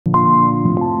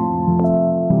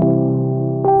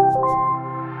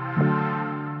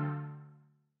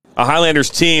a Highlanders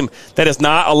team that has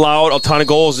not allowed a ton of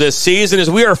goals this season, as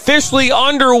we are officially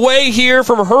underway here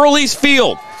from Hurley's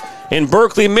Field in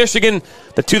Berkeley, Michigan,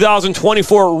 the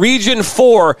 2024 Region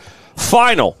 4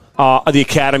 final of the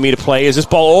Academy to play. Is this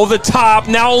ball over the top?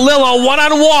 Now Lilla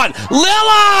one-on-one.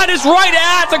 Lilla is right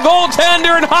at the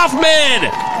goaltender, and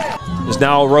Huffman is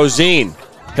now Rosine.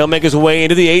 He'll make his way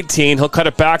into the 18. He'll cut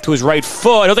it back to his right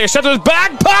foot. He'll take a shot to his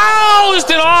back post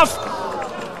and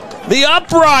off the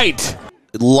upright.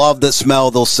 Love the smell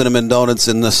of those cinnamon donuts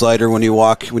in the cider when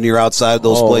you're outside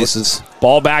those places.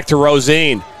 Ball back to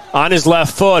Rosine. On his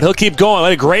left foot. He'll keep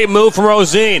going. A great move from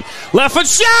Rosine. Left foot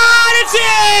shot! It's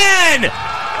in!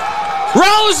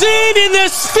 Rosine in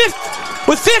this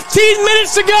with 15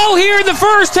 minutes to go here in the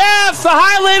first half. The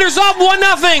Highlanders up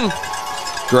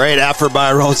 1-0. Great effort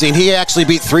by Rosine. He actually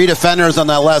beat 3 defenders on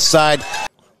that left side.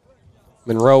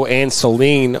 Monroe and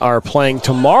Celine are playing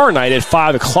tomorrow night at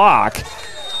 5 o'clock.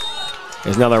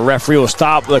 As now the referee will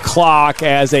stop the clock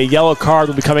as a yellow card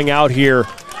will be coming out here,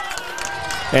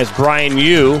 as Brian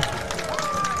Yu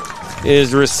is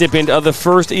the recipient of the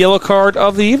first yellow card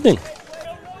of the evening.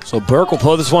 So Burke will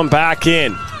pull this one back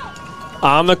in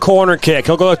on the corner kick.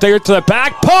 He'll go there to the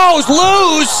back post,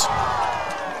 loose,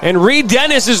 and Reed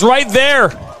Dennis is right there.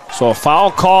 So a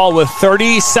foul call with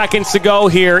 30 seconds to go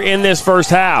here in this first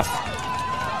half.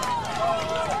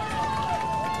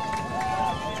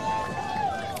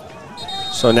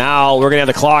 So now we're going to have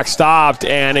the clock stopped,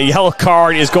 and a yellow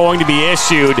card is going to be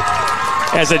issued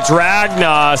as a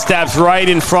Dragna steps right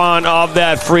in front of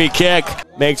that free kick.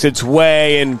 Makes its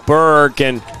way in Burke,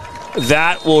 and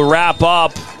that will wrap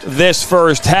up this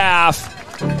first half.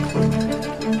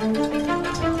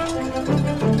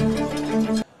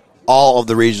 All of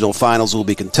the regional finals will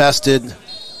be contested.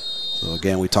 So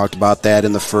again, we talked about that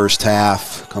in the first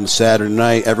half. Come Saturday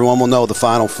night, everyone will know the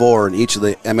Final Four in each of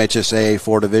the MHSAA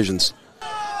 4 divisions.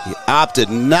 He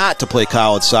opted not to play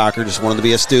college soccer, just wanted to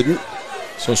be a student.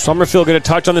 So Summerfield get a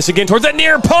touch on this again towards that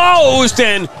near post,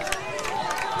 and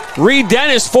Reed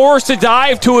Dennis forced to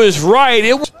dive to his right.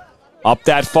 It was up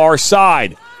that far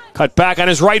side. Cut back on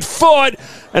his right foot,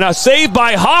 and a save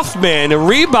by Huffman. A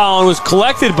rebound was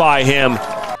collected by him.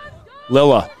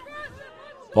 Lilla.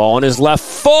 Ball on his left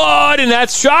foot, and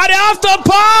that shot off the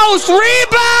post.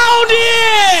 Rebound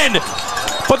in!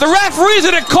 But the referees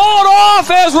had called off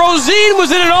as Rosine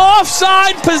was in an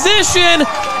offside position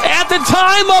at the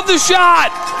time of the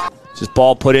shot. This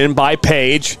ball put in by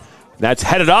Page. That's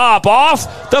headed up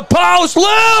off the post.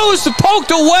 Loose!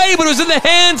 Poked away, but it was in the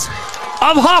hands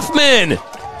of Huffman. It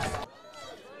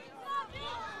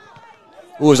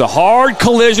was a hard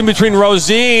collision between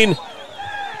Rosine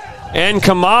and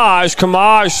Kamaj.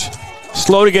 Kamaj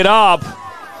slow to get up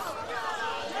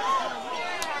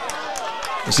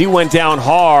as he went down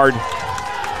hard.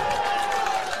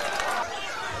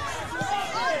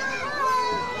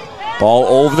 Ball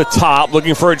over the top,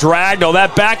 looking for a drag. No,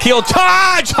 that back heel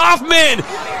touch. Huffman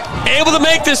able to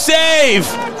make the save.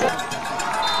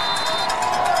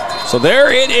 So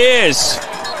there it is.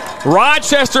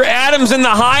 Rochester Adams and the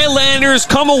Highlanders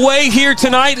come away here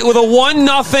tonight with a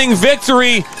 1-0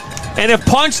 victory and have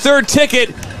punched their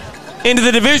ticket into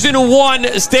the Division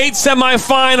I state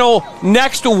semifinal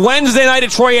next Wednesday night at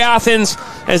Troy Athens,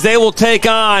 as they will take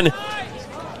on,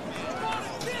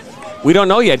 we don't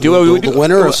know yet. The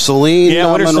winner of Celine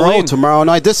Monroe Celine tomorrow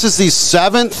night. This is the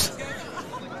 7th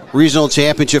regional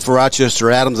championship for Rochester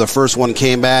Adams. The first one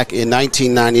came back in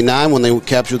 1999 when they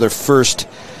captured their first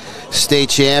state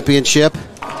championship.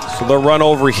 So they'll run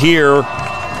over here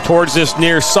towards this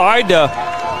near side to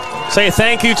say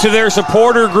thank you to their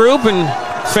supporter group and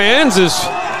fans. As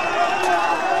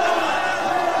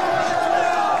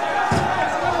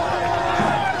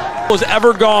was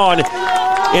ever gone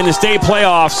in the state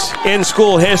playoffs in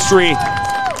school history.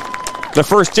 The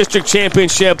first district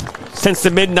championship since the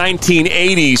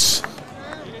mid-1980s.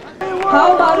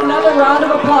 How about another round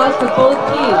of applause for both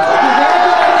teams?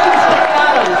 Congratulations, Troy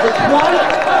Adams. It's won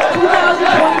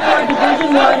 2024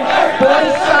 Division I